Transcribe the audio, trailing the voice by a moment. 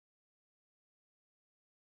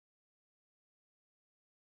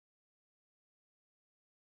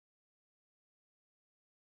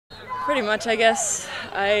Pretty much, I guess.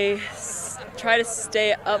 I try to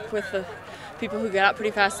stay up with the people who got out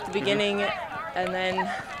pretty fast at the beginning, and then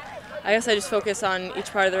I guess I just focus on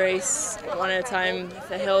each part of the race one at a time.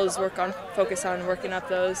 The hills, focus on working up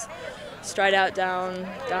those, stride out down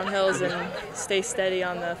hills, and stay steady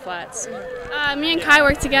on the flats. Me and Kai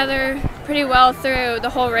worked together pretty well through the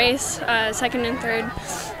whole race, second and third.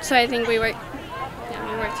 So I think we worked together.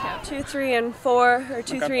 2, 3, and 4, or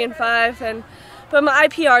 2, 3, and 5, but I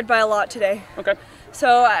PR'd by a lot today. Okay.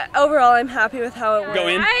 So overall, I'm happy with how it went. Go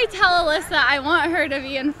in. I tell Alissa I want her to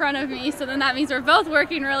be in front of me, so then that means we're both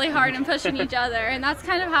working really hard and pushing each other, and that's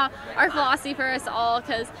kind of how our philosophy for us all,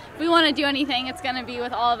 because if we want to do anything, it's going to be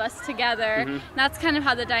with all of us together. And that's kind of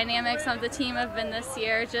how the dynamics of the team have been this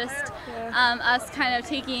year, just us kind of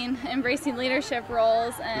embracing leadership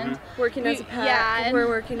roles and working as a pack. Yeah, we're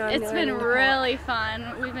working on it's been really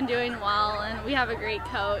fun. We've been doing well, and we have a great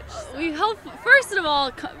coach. We hope, first of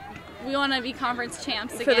all, we want to be conference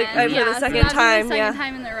champs again. For the second time, second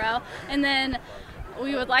time in the row. And then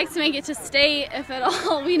we would like to make it to state if at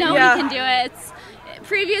all. We know we can do it.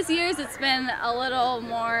 Previous years it's been a little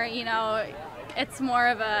more, it's more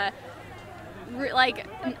of a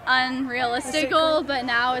unrealistic goal, but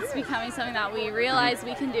now it's becoming something that we realize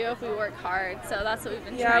we can do if we work hard. So that's what we've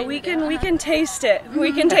been trying to do. we can taste it.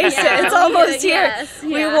 We can taste it. It's almost here. Yes,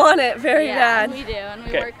 we want it very bad. We do, and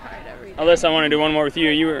we work hard every day. Alissa, I want to do one more with you.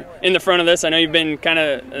 You were in the front of this. I know you've been kind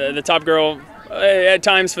of the top girl at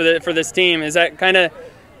times for this team. Is that kind of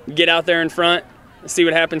get out there in front, see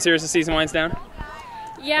what happens here as the season winds down?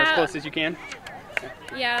 Yeah. As close as you can?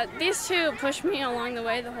 Yeah, these two pushed me along the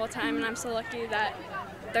way the whole time, and I'm so lucky that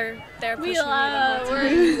they're pushing me the whole time.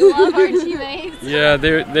 We love our teammates. Yeah,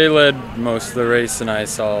 they led most of the race, and I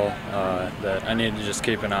saw that I needed to just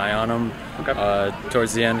keep an eye on them. Okay.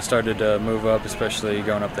 Towards the end, I started to move up, especially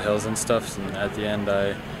going up the hills and stuff, and at the end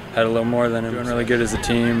I had a little more than him. Doing really good as a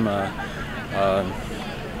team. I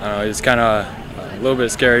don't know, it's kind of a little bit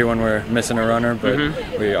scary when we're missing a runner, but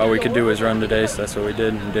all we could do was run today, so that's what we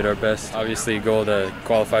did and did our best. Obviously, goal to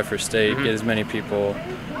qualify for state, get as many people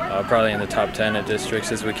probably in the top 10 at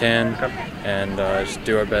districts as we can, and just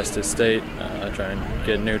do our best at state, try and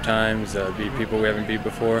get new times, beat people we haven't beat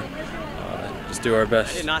before. Just do our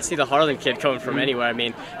best. I did not see the Harlan kid coming from anywhere. I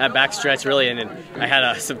mean, that backstretch really, and I had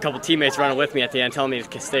a couple teammates running with me at the end telling me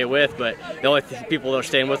to stay with, but the only people that were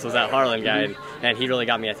staying with was that Harlan guy, and he really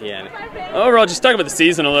got me at the end. Overall, just talk about the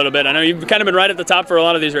season a little bit. I know you've kind of been right at the top for a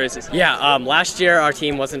lot of these races. Yeah, last year our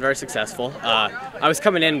team wasn't very successful. I was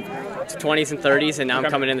coming in 20s and 30s, and now I'm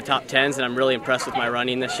coming in the top 10s, and I'm really impressed with my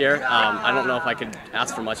running this year. I don't know if I could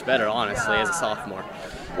ask for much better, honestly, as a sophomore.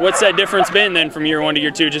 What's that difference been then from year 1 to year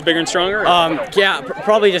 2? Just bigger and stronger? Yeah,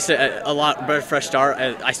 probably just a lot better fresh start.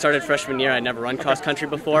 I started freshman year. I'd never run cross country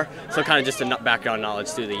before, so kind of just a background knowledge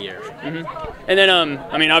through the year. And then,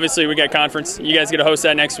 I mean, obviously we got conference. You guys get to host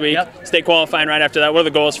that next week. State qualifying right after that. What are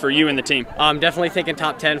the goals for you and the team? Definitely thinking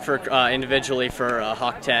top 10 for individually for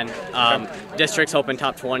Hawk 10. Districts hoping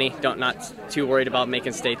top 20. Not too worried about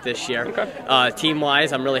making state this year.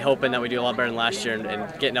 Team-wise, I'm really hoping that we do a lot better than last year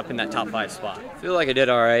and getting up in that top 5 spot. I feel like I did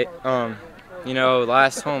all right.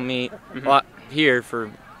 Last home meet here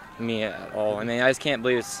for me at all. I mean, I just can't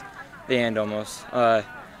believe it's the end almost.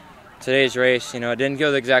 Today's race, it didn't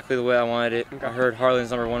go exactly the way I wanted it. I heard Harlan's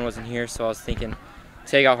number 1 wasn't here, so I was thinking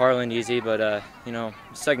take out Harlan easy, but the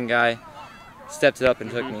second guy stepped it up and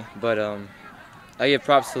took me. But I give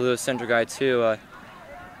props to the center guy too.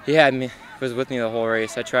 He was with me the whole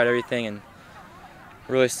race. I tried everything and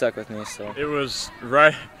really stuck with me. So it was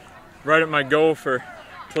right at my goal for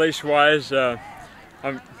place-wise.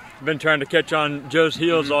 I've been trying to catch on Joe's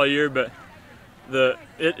heels all year, but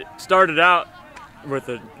it started out with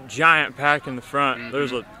a giant pack in the front.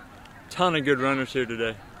 There's a ton of good runners here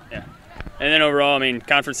today. Yeah. And then overall, I mean,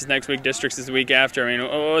 conference is next week, districts is the week after. I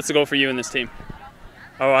mean, what's the goal for you and this team?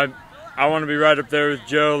 Oh, I want to be right up there with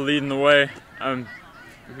Joe, leading the way.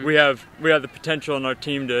 We have the potential in our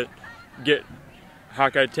team to get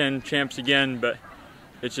Hawkeye 10 champs again, but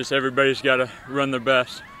it's just everybody's got to run their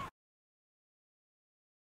best.